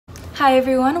Hi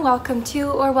everyone,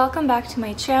 welcome back to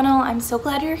my channel. I'm so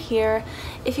glad you're here.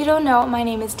 If you don't know, my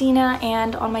name is Dina,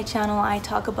 and on my channel I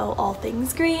talk about all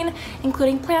things green,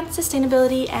 including plant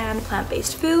sustainability and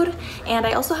plant-based food. And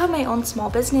I also have my own small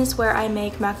business where I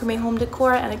make macrame home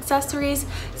decor and accessories,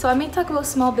 so I may talk about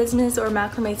small business or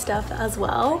macrame stuff as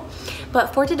well.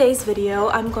 But for today's video,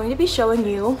 I'm going to be showing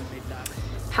you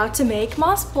how to make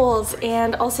moss pools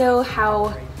and also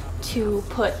how to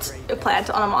put a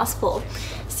plant on a moss pool.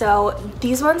 So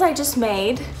these ones I just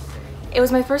made. It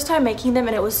was my first time making them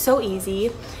and it was so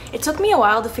easy. It took me a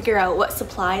while to figure out what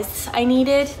supplies I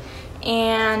needed,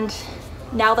 and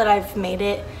now that I've made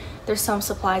it, there's some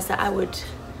supplies that I would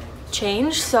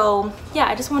change. So yeah,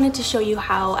 I just wanted to show you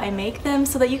how I make them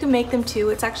so that you can make them too.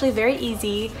 It's actually very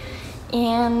easy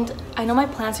and I know my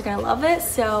plants are gonna love it,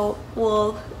 so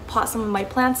we'll pot some of my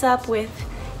plants up with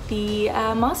the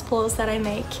moss pools that I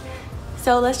make.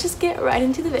 So let's just get right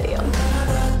into the video.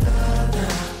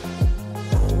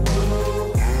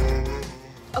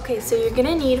 Okay, so you're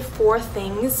gonna need 4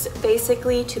 things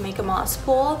basically to make a moss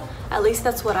pool. At least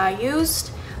that's what I used.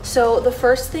 So the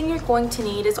first thing you're going to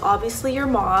need is obviously your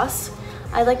moss.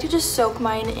 I like to just soak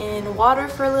mine in water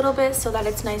for a little bit so that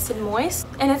it's nice and moist,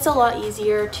 and it's a lot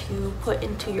easier to put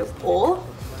into your pool.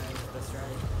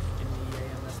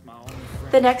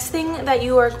 The next thing that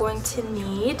you are going to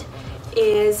need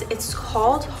is, it's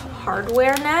called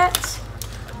hardware net.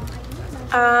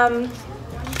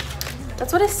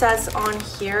 That's what it says on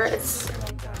here.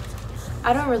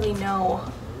 I don't really know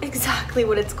exactly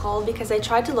what it's called because I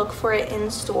tried to look for it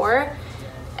in store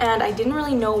and I didn't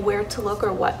really know where to look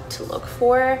or what to look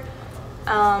for.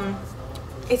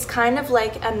 It's kind of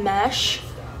like a mesh,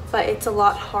 but it's a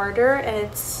lot harder,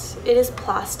 and it is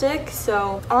plastic.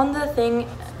 So on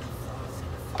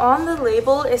the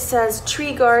label it says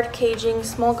tree guard, caging,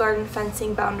 small garden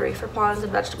fencing boundary for ponds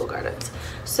and vegetable gardens.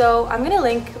 So I'm gonna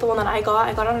link the one that I got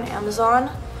it on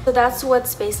Amazon. So that's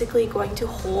what's basically going to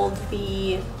hold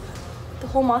the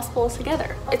whole moss pool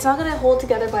together. It's not gonna hold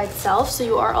together by itself, so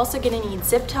you are also gonna need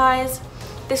zip ties.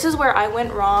 This is where I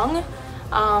went wrong.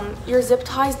 Your zip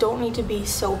ties don't need to be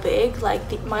so big,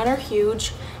 like mine are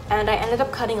huge, and I ended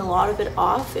up cutting a lot of it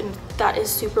off, and that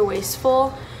is super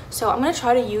wasteful. So I'm gonna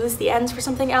try to use the ends for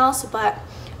something else, but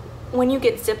when you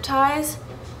get zip ties,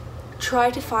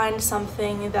 try to find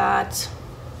something that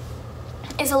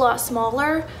is a lot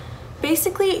smaller.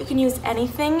 Basically, you can use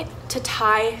anything to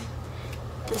tie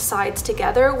the sides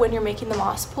together when you're making the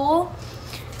moss pool.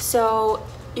 So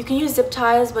you can use zip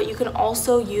ties, but you can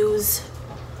also use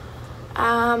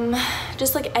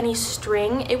just like any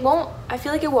string. I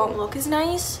feel like it won't look as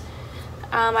nice.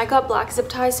 I got black zip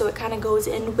ties, so it kind of goes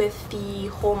in with the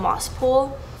whole moss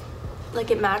pool, like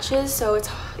it matches, so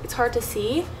it's hard to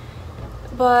see.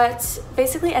 But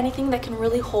basically anything that can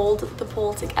really hold the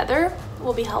pool together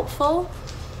will be helpful.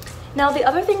 Now the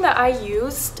other thing that I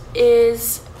used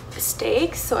is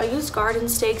stakes. So I used garden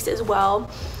stakes as well,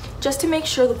 just to make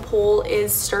sure the pole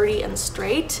is sturdy and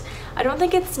straight. I don't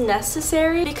think it's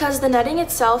necessary because the netting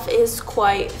itself is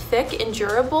quite thick and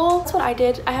durable. That's what I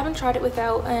did. I haven't tried it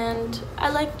without, and I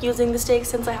like using the stakes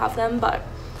since I have them, but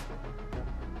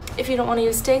if you don't want to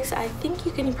use stakes, I think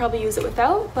you can probably use it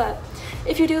without, but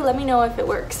if you do, let me know if it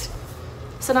works.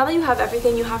 So now that you have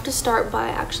everything, you have to start by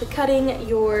actually cutting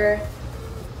your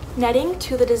netting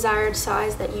to the desired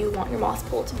size that you want your moss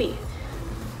pool to be.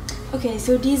 Okay,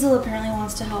 so Diesel apparently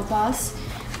wants to help us.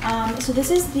 So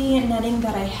this is the netting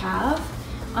that I have.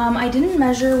 I didn't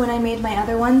measure when I made my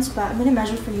other ones, but I'm gonna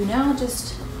measure for you now,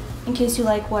 just in case you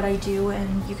like what I do,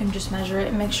 and you can just measure it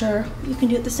and make sure you can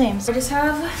do it the same. So I just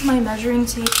have my measuring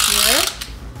tape here,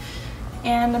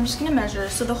 and I'm just gonna measure.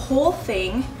 So the whole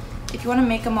thing, if you wanna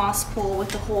make a moss pool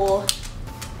with the whole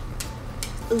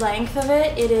length of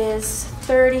it, it is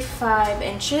 35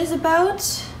 inches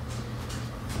about.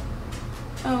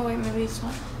 Oh wait, maybe it's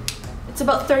not. It's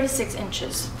about 36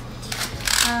 inches.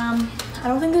 I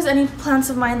don't think there's any plants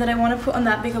of mine that I want to put on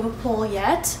that big of a pole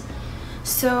yet.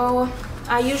 So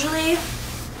I usually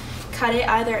cut it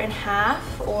either in half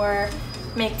or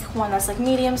make one that's like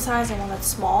medium size and one that's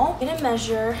small. I'm gonna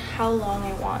measure how long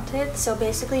I want it. So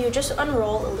basically you just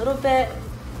unroll a little bit,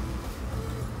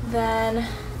 then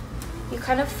you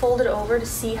kind of fold it over to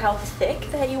see how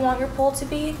thick that you want your pole to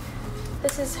be.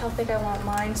 This is how thick I want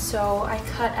mine, so I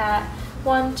cut at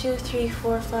 1, 2, 3,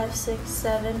 4, 5, 6,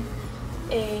 7,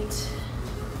 8.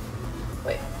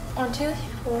 Wait, 1, 2, 3,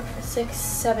 4, 5, 6,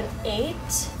 7, 8,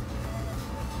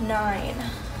 9. I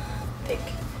think.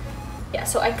 Yeah,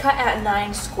 so I cut at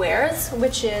 9 squares,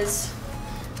 which is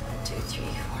 1, 2, 3,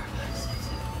 4, 5, 6,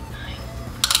 7, 8, 9,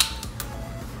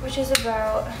 which is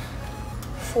about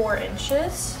 4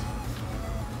 inches.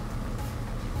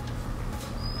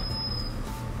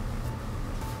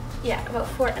 yeah, about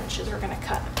 4 inches we're gonna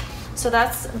cut. So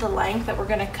that's the length that we're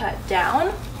gonna cut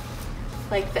down,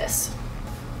 like this.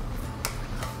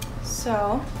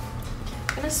 So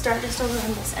I'm gonna start just over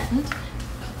on this end.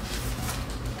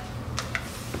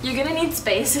 You're gonna need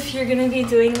space if you're gonna be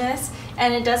doing this,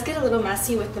 and it does get a little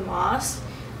messy with the moss.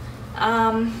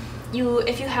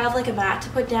 If you have like a mat to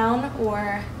put down,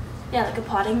 or yeah, like a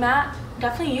potting mat,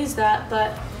 definitely use that,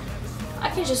 but I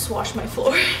can just wash my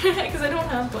floor because I don't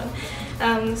have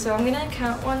one. So I'm gonna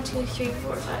count 1, 2, 3,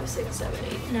 4, 5, 6, 7,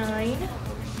 8, 9,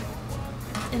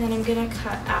 and then I'm gonna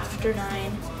cut after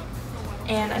 9,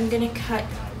 and I'm gonna cut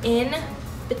in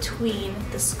between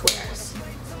the squares,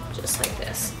 just like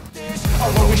this.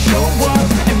 I'll always show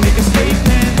up and make a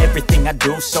statement. Everything I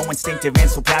do so instinctive and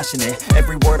so passionate.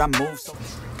 Every word I move so...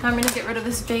 I'm gonna get rid of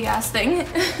this big ass thing.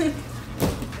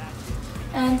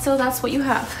 And so that's what you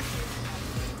have.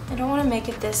 I don't want to make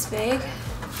it this big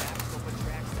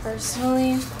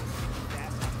personally,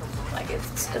 like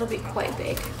it'll be quite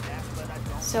big.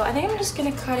 So I think I'm just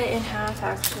gonna cut it in half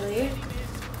actually.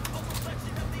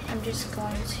 I'm just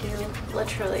going to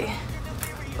literally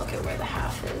look at where the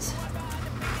half is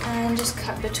and just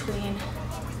cut between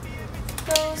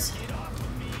those.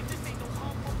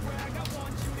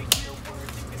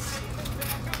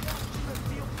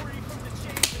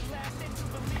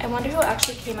 I wonder who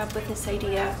actually came up with this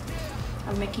idea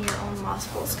of making your own moss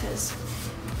bowls, because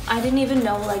I didn't even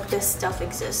know like this stuff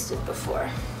existed before.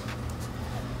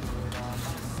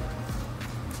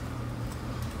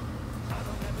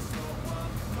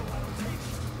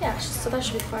 Yeah, so that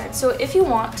should be fine. So if you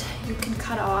want, you can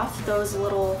cut off those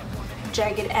little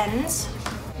jagged ends.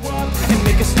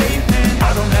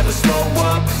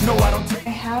 I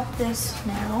have this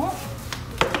now,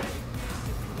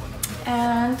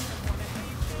 and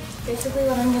basically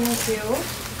what I'm gonna do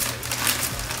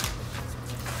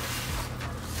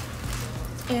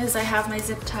is I have my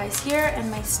zip ties here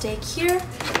and my stake here,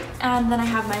 and then I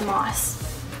have my moss.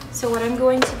 So what I'm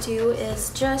going to do is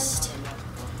just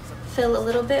fill a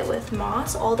little bit with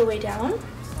moss all the way down,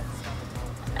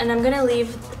 and I'm gonna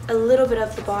leave a little bit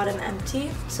of the bottom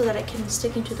empty so that it can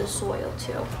stick into the soil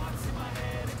too.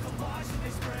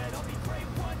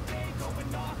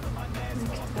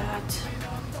 Look at that.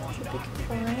 Should be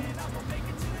fine.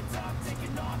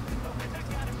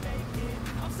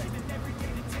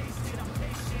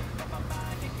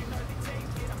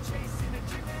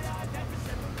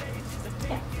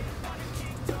 Yeah.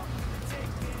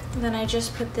 And then I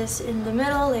just put this in the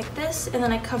middle like this, and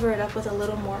then I cover it up with a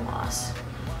little more moss.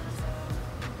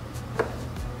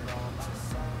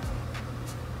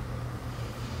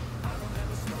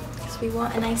 We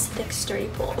want a nice thick sturdy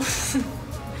pole.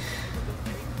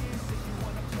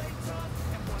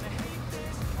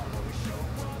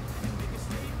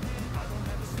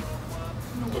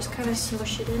 And just kind of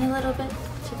smush it in a little bit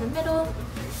to the middle.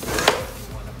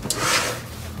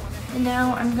 And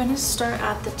now I'm going to start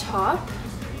at the top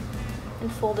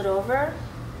and fold it over.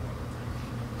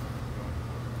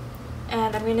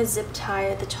 And I'm going to zip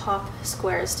tie the top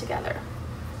squares together.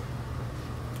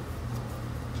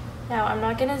 Now I'm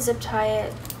not gonna zip tie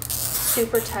it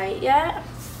super tight yet,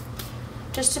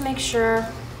 just to make sure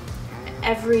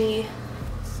every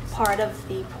part of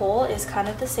the pole is kind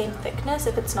of the same thickness.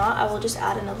 If it's not, I will just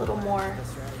add in a little more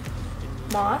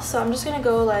moss. So I'm just gonna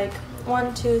go like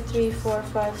 1, 2, 3, 4,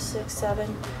 5, 6, 7.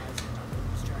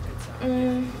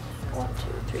 1, 2,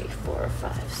 3, 4,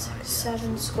 5, 6,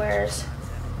 7 squares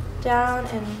down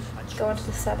and go into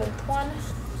the 7th one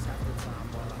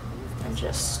and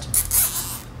just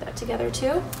that together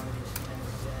too.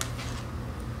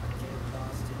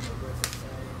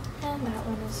 And that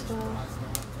one as well.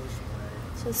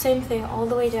 So the same thing all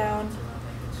the way down.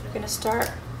 We're gonna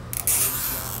start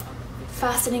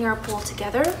fastening our pole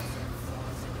together.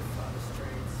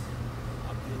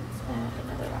 And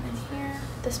another one in here.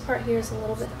 This part here is a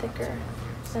little bit thicker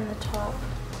than the top.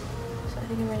 So I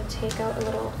think I'm gonna take out a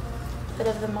little bit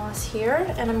of the moss here,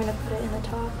 and I'm gonna put it in the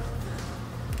top.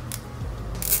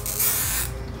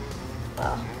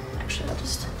 Well, actually I'm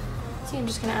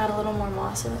just gonna add a little more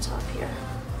moss in the top here.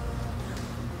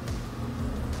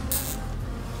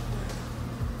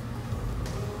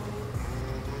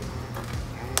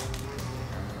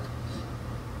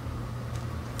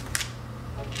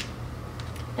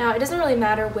 Now it doesn't really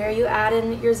matter where you add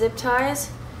in your zip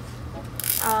ties.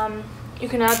 You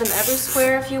can add them every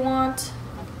square if you want,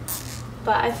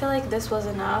 but I feel like this was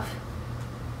enough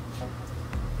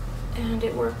and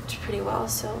it worked pretty well.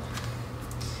 So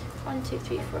 1, 2,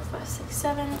 3, 4, 5, 6,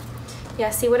 7. Yeah,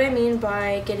 see what I mean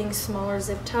by getting smaller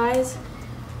zip ties?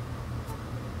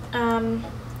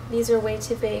 These are way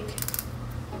too big.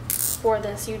 for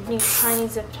this, you'd need tiny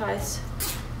zip ties.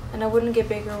 And I wouldn't get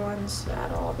bigger ones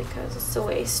at all because it's a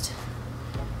waste.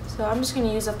 So I'm just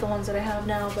gonna use up the ones that I have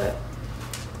now, but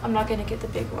I'm not gonna get the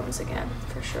big ones again,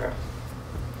 for sure.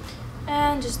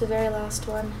 And just the very last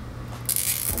one.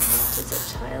 I'm going to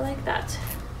zip tie like that.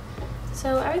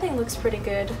 So everything looks pretty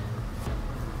good.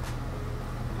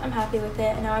 I'm happy with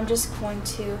it. And now I'm just going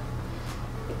to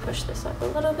push this up a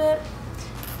little bit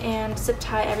and zip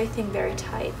tie everything very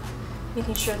tight,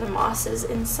 making sure the moss is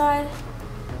inside.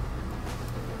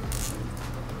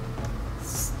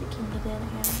 Sticking it in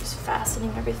and just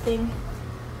fastening everything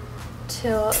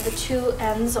till the two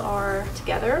ends are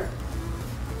together,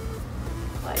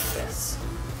 like this.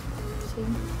 See?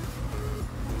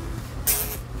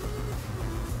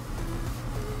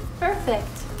 Perfect.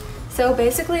 So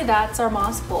basically that's our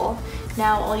moss pole.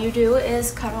 Now all you do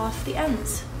is cut off the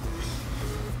ends.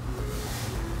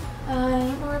 I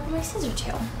don't know where my scissor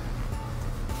tail.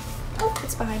 Oh,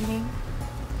 it's behind me.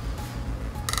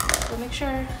 So make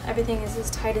sure everything is as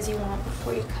tight as you want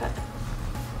before you cut.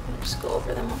 And just go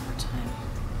over them one more time.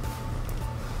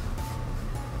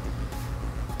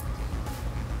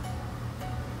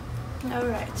 All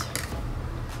right.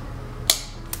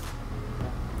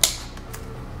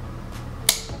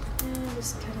 And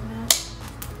just cutting that.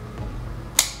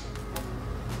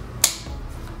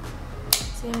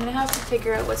 See, I'm gonna have to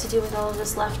figure out what to do with all of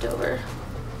this leftover.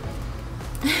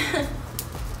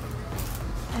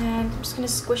 And I'm just gonna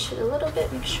squish it a little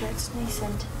bit, make sure it's nice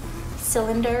and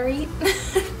cylinder-y.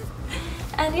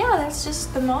 And yeah, that's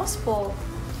just the moss pole.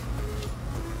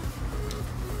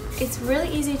 It's really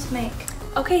easy to make.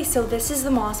 Okay, so this is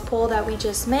the moss pole that we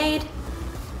just made.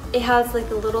 It has like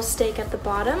a little stake at the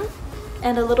bottom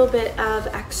and a little bit of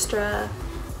extra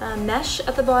mesh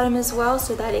at the bottom as well,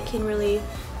 so that it can really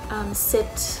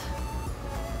sit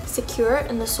secure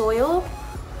in the soil.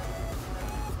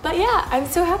 But yeah, I'm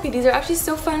so happy. These are actually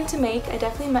so fun to make. I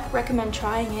definitely recommend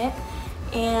trying it,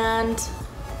 and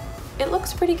it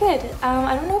looks pretty good.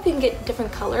 I don't know if you can get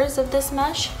different colors of this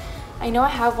mesh. I know I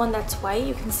have one that's white.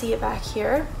 You can see it back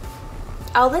here.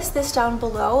 I'll list this down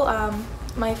below.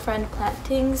 My friend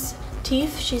Planting's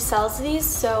Teeth, she sells these,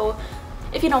 so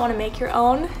if you don't want to make your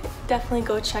own, definitely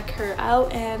go check her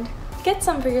out and get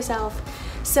some for yourself.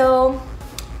 So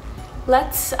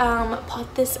let's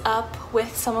pot this up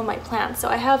with some of my plants. So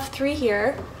I have 3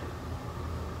 here.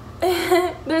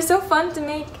 They're so fun to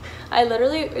make. I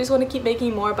literally just want to keep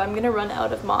making more, but I'm gonna run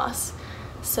out of moss.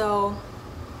 So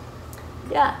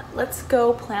yeah, let's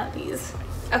go plant these.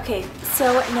 Okay,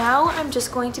 so now I'm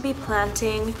just going to be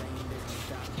planting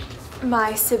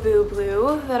my Cebu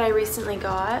blue that I recently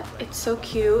got. It's so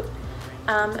cute,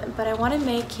 but I want to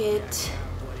make it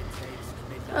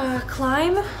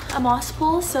climb a moss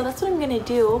pole, so that's what I'm gonna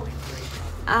do.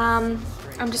 I'm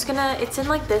just gonna, it's in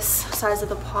like this size of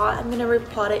the pot. I'm gonna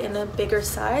repot it in a bigger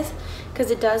size because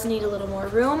it does need a little more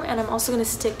room, and I'm also gonna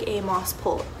stick a moss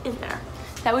pole in there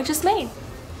that we just made.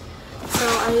 So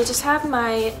I just have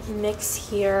my mix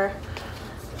here.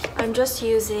 I'm just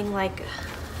using like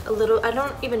a little, I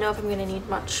don't even know if I'm gonna need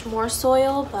much more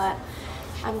soil, but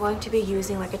I'm going to be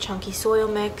using like a chunky soil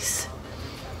mix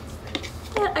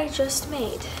that I just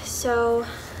made. So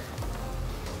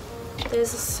there's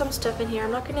some stuff in here.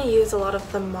 I'm not gonna use a lot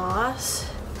of the moss.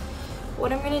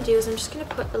 What I'm gonna do is I'm just gonna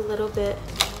put a little bit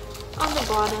on the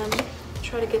bottom,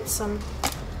 try to get some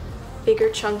bigger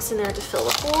chunks in there to fill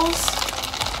the holes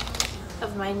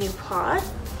of my new pot.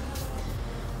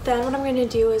 Then what I'm going to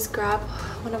do is grab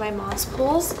one of my moss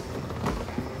poles,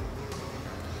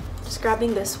 just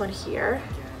grabbing this one here,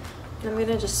 and I'm going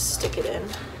to just stick it in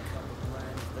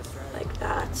like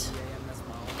that.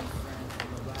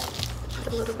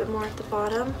 Put a little bit more at the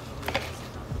bottom.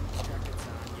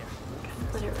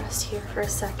 Let it rest here for a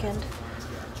second.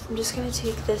 I'm just going to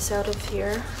take this out of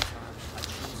here,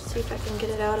 see if I can get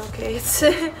it out okay. It's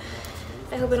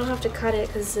I hope I don't have to cut it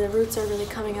because the roots are really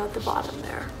coming out the bottom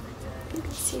there. You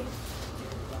can see.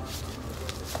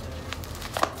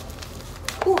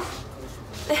 Ooh.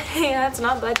 Yeah, it's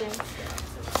not budging.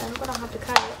 I hope I don't have to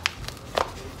cut it.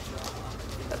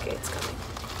 Okay, it's coming.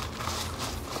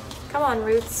 Come on,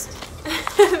 roots.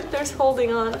 They're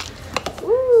holding on.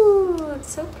 Ooh,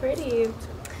 it's so pretty.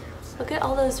 Look at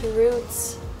all those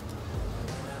roots.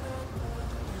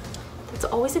 It's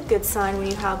always a good sign when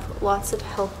you have lots of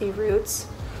healthy roots.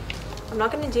 I'm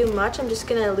not going to do much. I'm just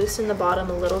going to loosen the bottom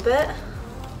a little bit.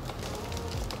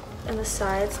 And the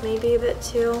sides maybe a bit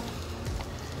too.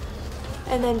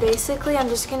 And then basically I'm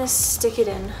just going to stick it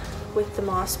in with the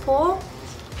moss pole.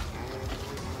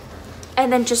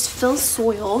 And then just fill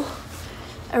soil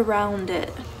around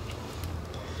it.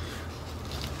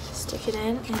 Stick it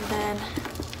in and then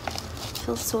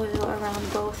fill soil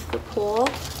around both the pole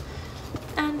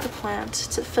and the plant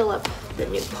to fill up the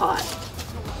new pot.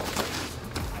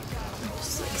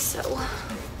 Just like so. I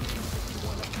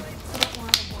don't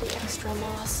want the extra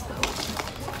moss though.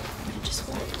 I just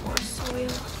want more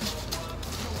soil.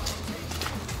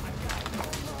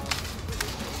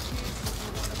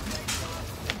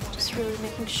 Just really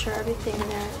making sure everything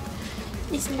there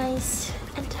is nice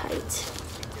and tight.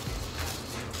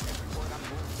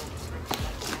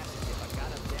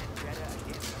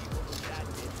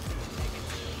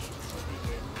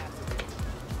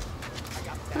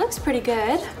 It looks pretty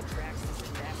good,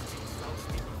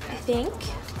 I think.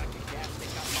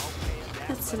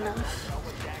 That's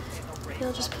enough. Maybe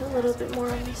I'll just put a little bit more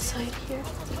on this side here.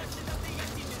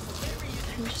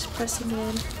 I'm just pressing it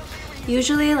in.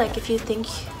 Usually, like if you think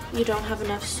you don't have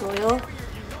enough soil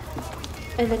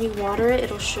and then you water it,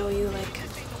 it'll show you like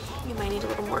you might need a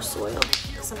little more soil.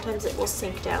 Sometimes it will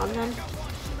sink down then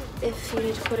if you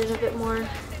need to put in a bit more.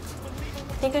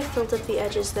 I think I filled up the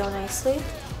edges though nicely.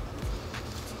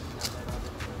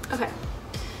 Okay,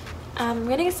 I'm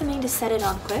gonna get something to set it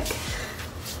on quick.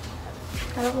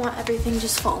 I don't want everything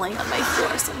just falling on my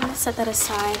floor, so I'm gonna set that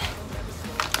aside.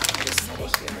 Just set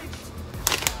it here,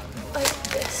 like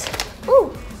this.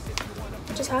 Ooh,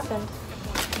 what just happened?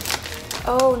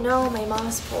 Oh no, my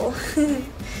moss pole.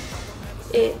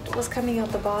 It was coming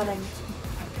out the bottom,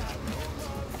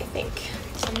 I think.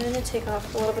 So I'm gonna take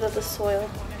off a little bit of the soil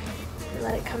and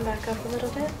let it come back up a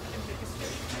little bit.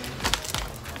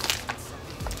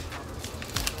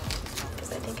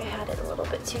 I had it a little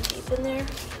bit too deep in there,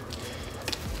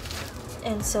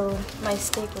 and so my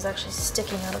stake was actually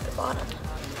sticking out at the bottom.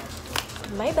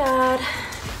 My bad. I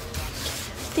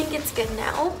think it's good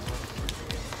now.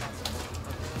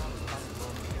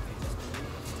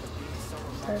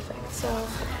 Perfect. So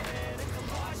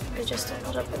maybe just a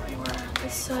little bit more on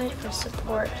this side for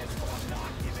support. I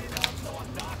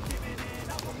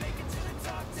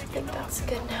think that's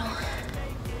good now.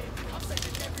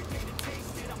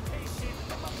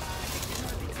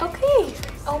 Okay,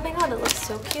 oh my god, it looks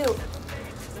so cute.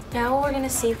 Now we're gonna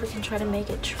see if we can try to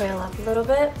make it trail up a little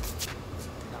bit.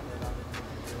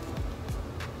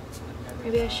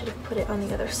 Maybe I should have put it on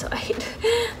the other side,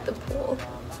 the pole.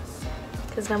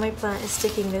 Because now my plant is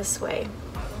sticking this way.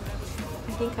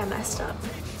 I think I messed up.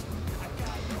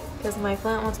 Because my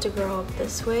plant wants to grow up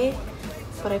this way,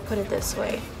 but I put it this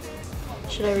way.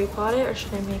 Should I repot it or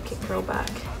should I make it grow back?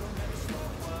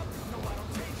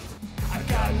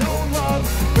 No love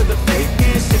for the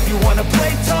fakeness. If you wanna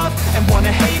play tough and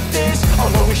wanna hate this,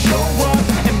 I'll always show up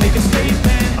and make a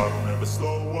statement. I don't ever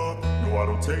slow up, no I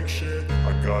don't take shit.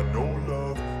 I got no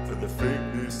love for the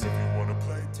fakeness. If you wanna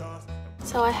play tough.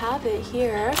 So I have it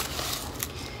here,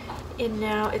 and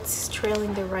now it's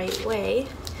trailing the right way.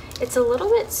 It's a little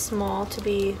bit small to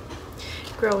be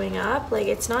growing up, like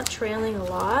it's not trailing a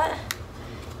lot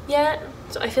yet,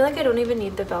 so I feel like I don't even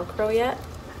need the Velcro yet.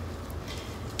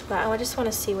 But I just want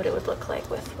to see what it would look like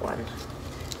with one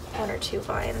or two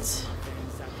vines.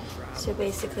 So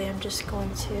basically I'm just going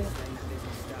to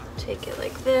take it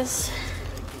like this,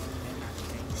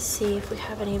 see if we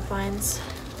have any vines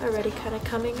already kind of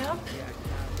coming up.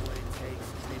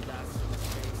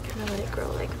 Kind of let it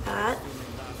grow like that.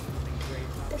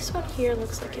 This one here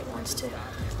looks like it wants to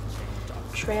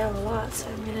trail a lot, so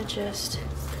I'm gonna just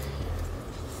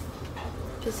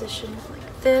position it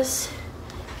like this.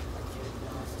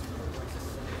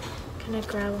 Gonna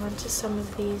grab onto some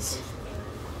of these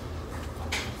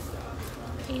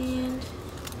and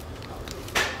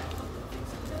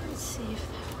let's see if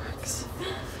that works.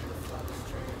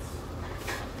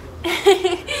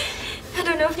 I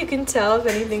don't know if you can tell if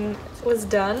anything was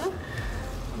done,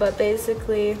 but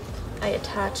basically I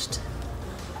attached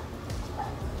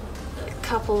a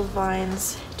couple of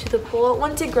vines to the pole.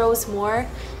 Once it grows more,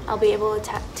 I'll be able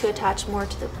to attach more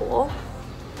to the pole.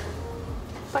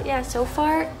 But yeah, so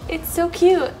far it's so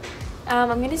cute. I'm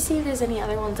gonna see if there's any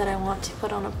other ones that I want to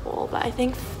put on a pole, but I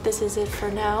think this is it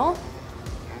for now.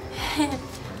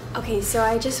 Okay, so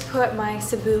I just put my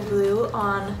Cebu glue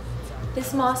on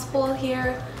this moss pole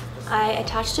here. I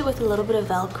attached it with a little bit of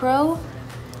Velcro.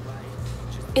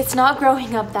 It's not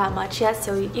growing up that much yet,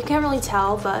 so you can't really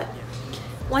tell, but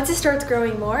once it starts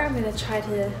growing more, I'm gonna try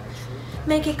to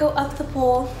make it go up the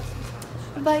pole.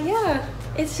 But yeah,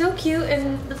 it's so cute,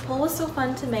 and the pole was so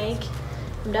fun to make.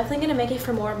 I'm definitely gonna make it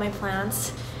for more of my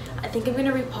plants. I think I'm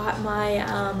gonna repot my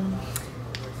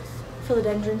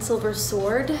philodendron silver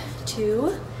sword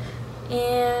too,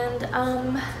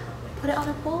 and put it on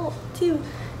a pole too.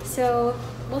 So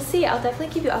we'll see. I'll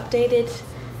definitely keep you updated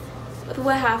with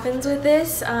what happens with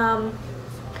this.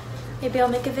 Maybe I'll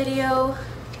make a video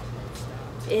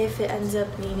if it ends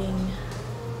up needing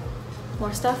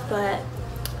more stuff. But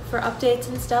for updates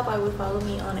and stuff, I would follow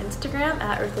me on Instagram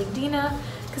at EarthlingDina,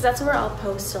 because that's where I'll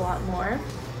post a lot more.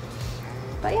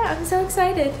 But yeah, I'm so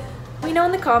excited. Let me know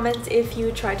in the comments if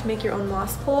you tried to make your own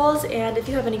moss poles, and if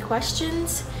you have any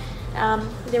questions.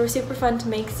 They were super fun to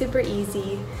make, super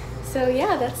easy. So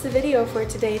yeah, that's the video for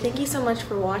today. Thank you so much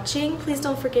for watching. Please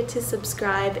don't forget to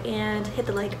subscribe and hit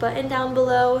the like button down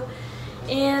below.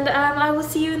 And I will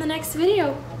see you in the next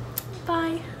video.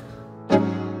 Bye.